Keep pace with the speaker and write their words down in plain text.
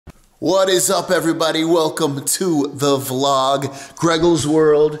What is up, everybody? Welcome to the vlog, Greggles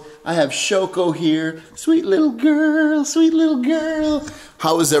World. I have Shoko here. Sweet little girl, sweet little girl.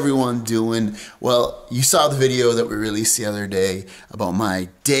 How is everyone doing? Well, you saw the video that we released the other day about my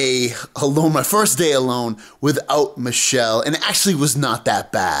day alone, my first day alone without Michelle, and it actually was not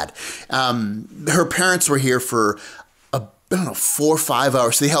that bad. Her parents were here for I don't know, 4 or 5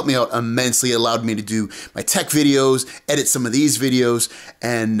 hours. So they helped me out immensely. It allowed me to do my tech videos, edit some of these videos,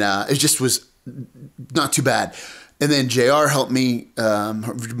 and it just was not too bad. And then JR helped me,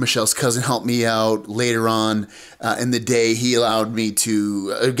 Michelle's cousin helped me out later on in the day. He allowed me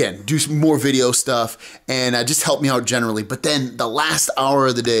to, again, do some more video stuff and just help me out generally. But then the last hour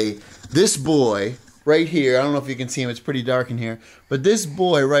of the day, this boy right here, I don't know if you can see him, it's pretty dark in here, but this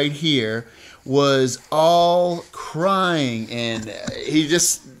boy right here was all crying, and he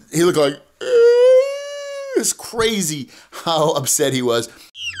looked like, it's crazy how upset he was.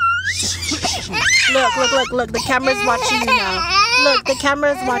 Look, the camera's watching you now. Look, the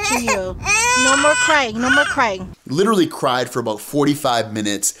camera's watching you. No more crying, no more crying. Literally cried for about 45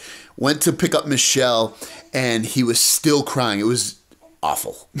 minutes, went to pick up Michelle, and he was still crying. It was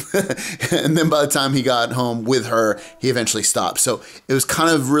awful. And then by the time he got home with her, he eventually stopped. So it was kind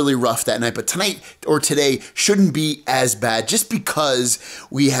of really rough that night. But tonight or today shouldn't be as bad just because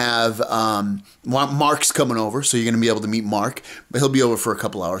we have Mark's coming over. So you're going to be able to meet Mark. But he'll be over for a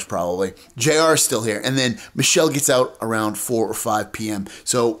couple hours probably. JR is still here. And then Michelle gets out around 4 or 5 p.m.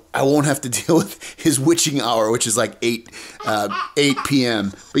 So I won't have to deal with his witching hour, which is like 8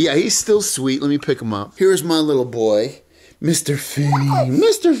 p.m. But yeah, he's still sweet. Let me pick him up. Here's my little boy. Mr. Finney,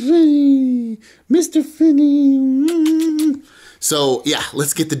 Mr. Finney, Mr. Finney. So, yeah,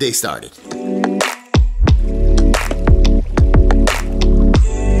 let's get the day started.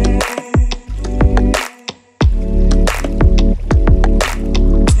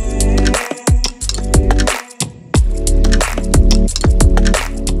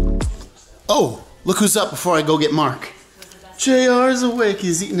 Oh, look who's up before I go get Mark. JR's awake.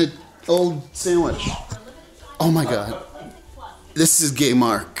 He's eating an old sandwich. Oh, my God. This is Gay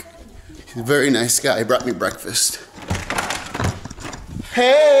Mark. He's a very nice guy. He brought me breakfast.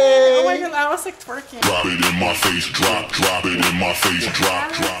 Hey! Oh my God, I was like twerking. Drop it in my face, drop it in my face,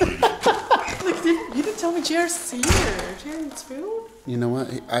 drop it. Look, you didn't tell me JR's here. JR eats food? You know what?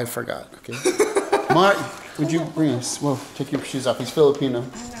 I forgot, okay? Mark, would you bring us? Whoa, take your shoes off. He's Filipino. I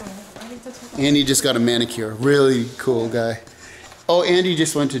know. I need to take Andy just got a manicure. Really cool guy. Oh, Andy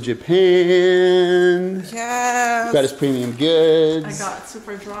just went to Japan. Yes. Got his premium goods. I got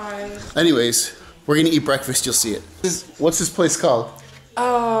super dry. Anyways, we're gonna eat breakfast. You'll see it. What's this place called?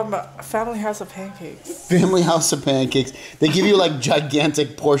 Family House of Pancakes. Family House of Pancakes. They give you like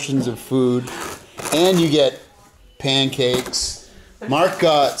gigantic portions of food, and you get pancakes. Mark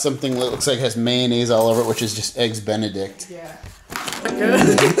got something that looks like it has mayonnaise all over it, which is just eggs Benedict. Yeah.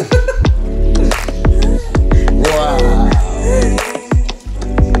 Wow.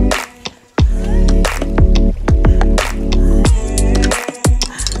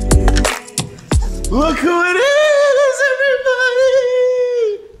 Look who it is,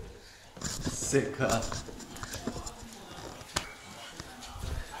 everybody! Sick cup.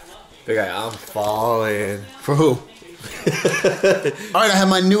 Big guy, I'm falling. For who? Alright, I have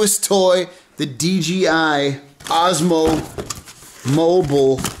my newest toy, the DJI Osmo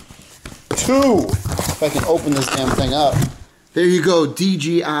Mobile 2. If I can open this damn thing up. There you go,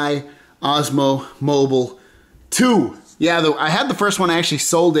 DJI Osmo Mobile 2. Yeah, I had the first one, I actually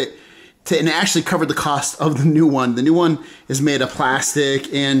sold it. And it actually covered the cost of the new one. The new one is made of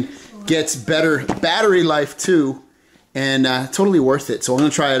plastic and gets better battery life too, and totally worth it. So I'm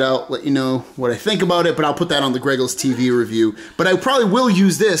gonna try it out, let you know what I think about it, but I'll put that on the Greggles TV review. But I probably will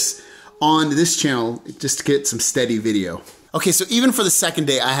use this on this channel just to get some steady video. Okay, so even for the second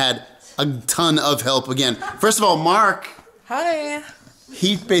day, I had a ton of help again. First of all, Mark. Hi.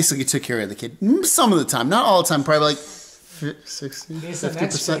 He basically took care of the kid some of the time, not all the time, probably like 60,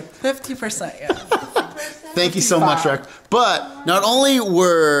 50%. 50%, yeah. Thank you so much, Rick. But not only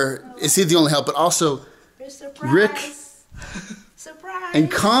is he the only help, but also Rick and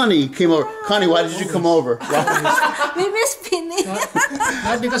Connie came over. Connie, why did you come over? We miss Penny.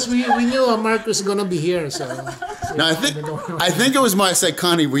 Not because we knew Mark was gonna be here, so. No, I think it was more. I said,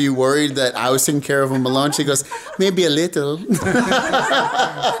 Connie, were you worried that I was taking care of him alone? She goes, maybe a little.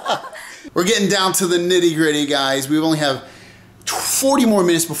 We're getting down to the nitty gritty, guys. We only have 40 more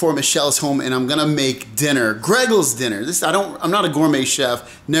minutes before Michelle's home, and I'm gonna make dinner, Greggles dinner. I'm not a gourmet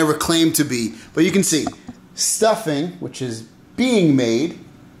chef, never claimed to be, but you can see stuffing, which is being made,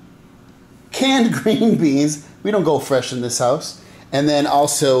 canned green beans. We don't go fresh in this house. And then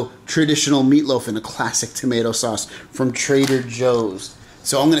also traditional meatloaf in a classic tomato sauce from Trader Joe's.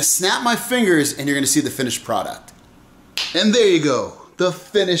 So I'm going to snap my fingers and you're going to see the finished product. And there you go. The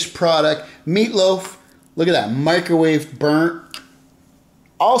finished product. Meatloaf. Look at that. Microwave burnt.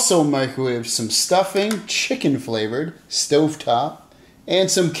 Also microwaved some stuffing, chicken flavored, stovetop, and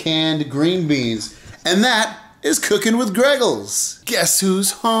some canned green beans. And that is Cooking with Greggles. Guess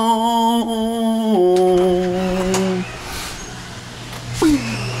who's home?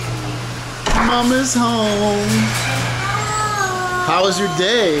 Mama's home. How was your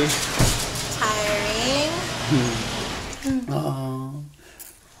day? Tiring.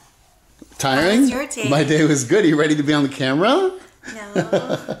 Tiring? How was your day? My day was good. Are you ready to be on the camera?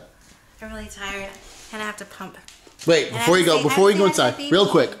 No. I'm really tired. And I have to pump. Wait, And I before have you to go, say- before I you go have to say inside, hi, real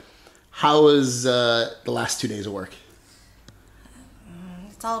baby. quick. How was the last 2 days of work?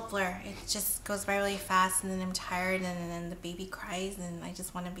 It's all a blur. It just goes by really fast, and then I'm tired, and then the baby cries, and I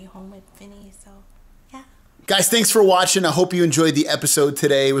just want to be home with Vinny. So, yeah. Guys, thanks for watching. I hope you enjoyed the episode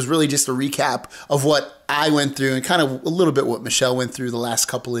today. It was really just a recap of what I went through and kind of a little bit what Michelle went through the last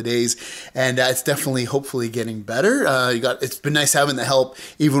couple of days. And it's definitely, hopefully, getting better. It's been nice having the help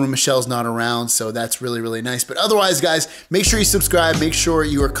even when Michelle's not around. So that's really, really nice. But otherwise, guys, make sure you subscribe. Make sure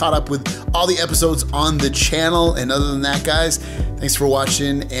you are caught up with all the episodes on the channel. And other than that, guys, thanks for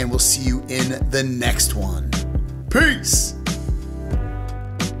watching. And we'll see you in the next one. Peace.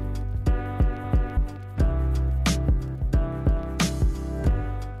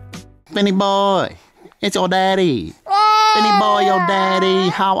 Benny boy, it's your daddy. Benny boy, your daddy,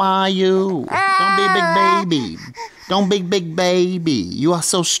 how are you? Don't be a big baby. Don't be big baby. You are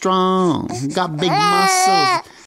so strong. You got big muscles.